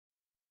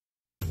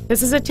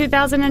This is a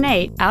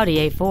 2008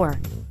 Audi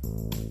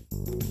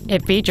A4.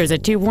 It features a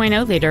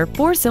 2.0-liter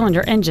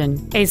four-cylinder engine,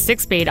 a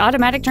 6-speed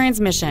automatic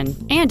transmission,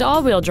 and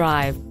all-wheel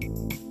drive.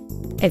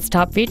 Its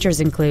top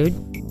features include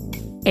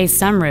a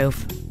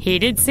sunroof,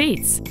 heated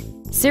seats,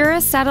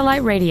 Sirius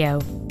satellite radio,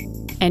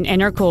 an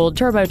intercooled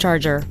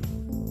turbocharger,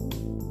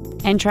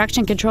 and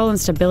traction control and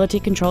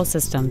stability control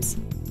systems.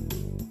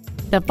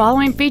 The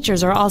following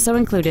features are also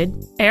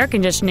included: air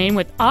conditioning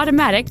with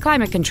automatic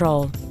climate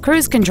control,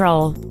 cruise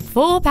control,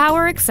 full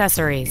power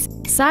accessories,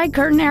 side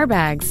curtain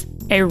airbags,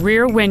 a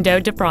rear window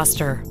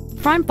defroster,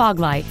 front fog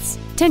lights,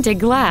 tinted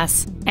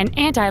glass, an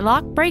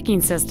anti-lock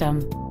braking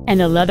system, and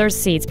the leather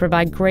seats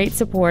provide great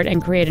support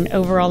and create an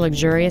overall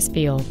luxurious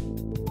feel.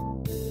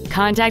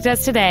 Contact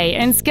us today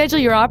and schedule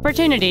your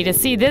opportunity to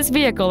see this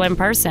vehicle in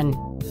person.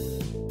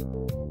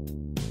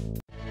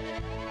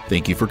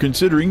 Thank you for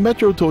considering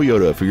Metro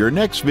Toyota for your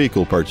next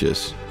vehicle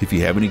purchase. If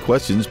you have any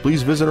questions,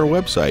 please visit our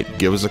website,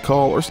 give us a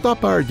call, or stop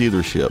by our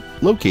dealership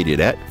located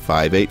at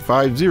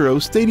 5850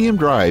 Stadium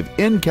Drive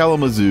in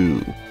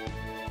Kalamazoo.